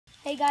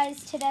Hey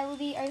guys, today we'll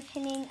be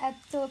opening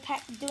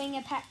doing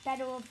a pack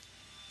battle of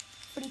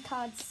footy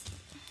cards.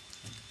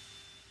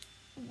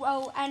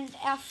 Well, and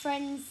our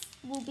friends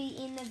will be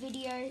in the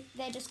video.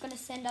 They're just gonna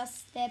send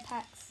us their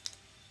packs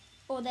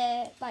or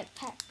their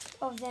pack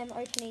of them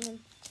opening them.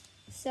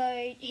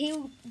 So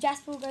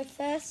Jasper will go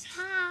first.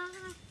 Hi.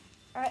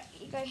 All right,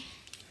 you go.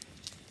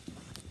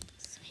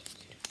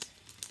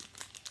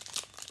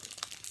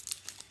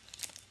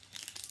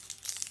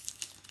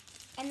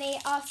 And they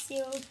are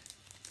sealed.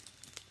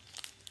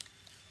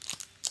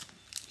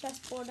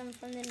 Just bought them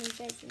from the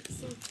news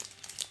agency.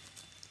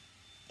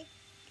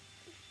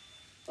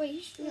 Wait,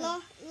 you should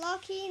know.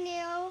 Lockie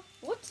Neal.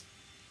 What?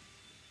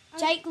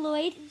 Jake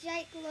Lloyd.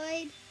 Jake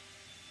Lloyd.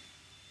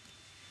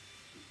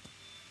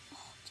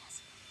 Oh,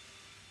 Jasper.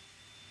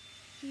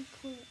 You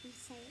call it. You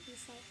say it. You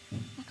say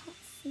it. I can't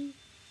see.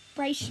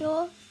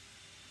 Brayshaw.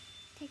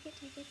 Take it.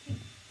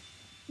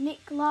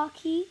 Nick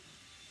Larkey.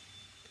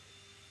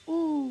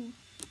 Ooh.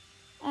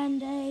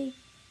 And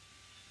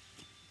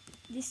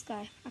this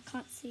guy. I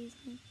can't see his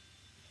name.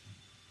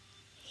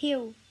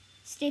 Hill.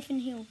 Stephen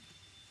Hill.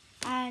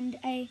 And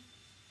a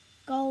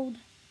gold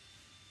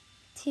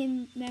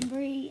Tim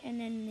Membry,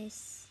 and then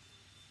this.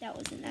 That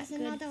wasn't that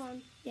good. There's another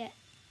one. Yeah.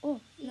 Oh,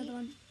 another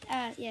one.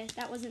 Yeah,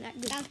 that wasn't that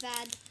good. That's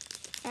bad.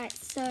 Alright,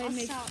 so I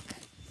move. suck.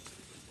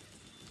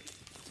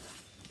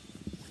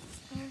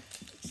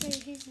 So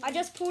who's I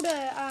just pulled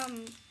a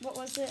what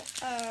was it?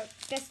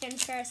 Best and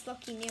Fairest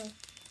Lockie Neal.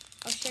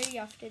 I'll show you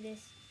after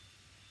this.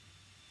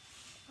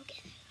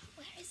 Okay.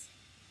 Where is it?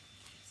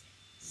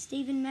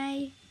 Stephen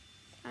May.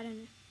 I don't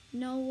know.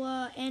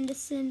 Noah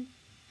Anderson.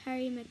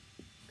 Harry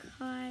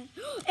Mackay.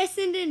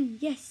 Essendon.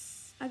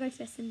 Yes, I go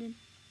for Essendon.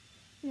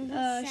 No,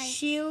 that's Saints.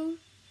 Shield.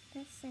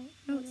 That's Saints.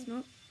 No, it's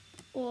not.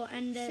 Or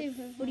and the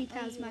Super. Footy Oh,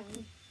 Pals you Michael.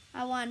 won.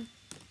 I won.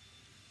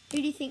 Who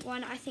do you think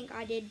won? I think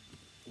I did.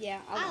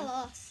 Yeah, I I won.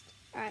 lost.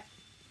 Alright,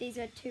 these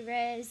are 2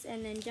 rares,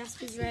 and then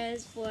Jasper's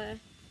rares were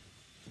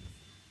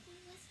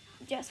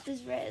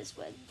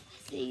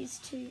these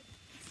 2.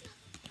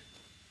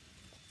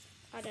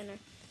 I don't know.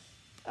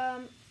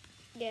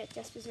 Yeah,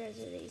 Jasper's rares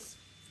are these.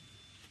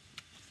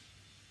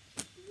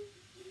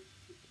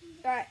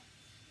 Alright,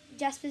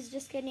 Jasper's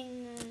just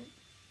getting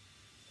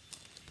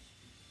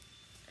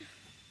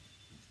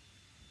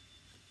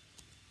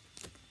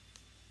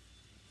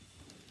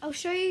I'll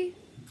show you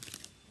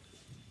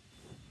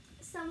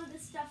some of the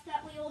stuff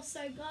that we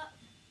also got.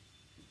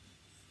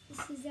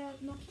 This is our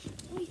Lockie.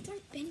 Oh,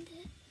 don't bend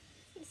it.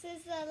 This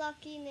is the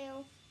Lockie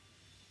Neal.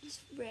 It's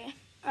rare.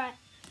 Alright.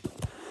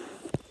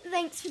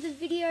 Thanks for the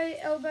video.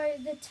 Elbow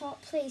the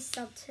top. Please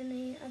sub to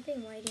me. I've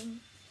been waiting.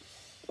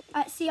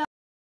 Alright, see ya.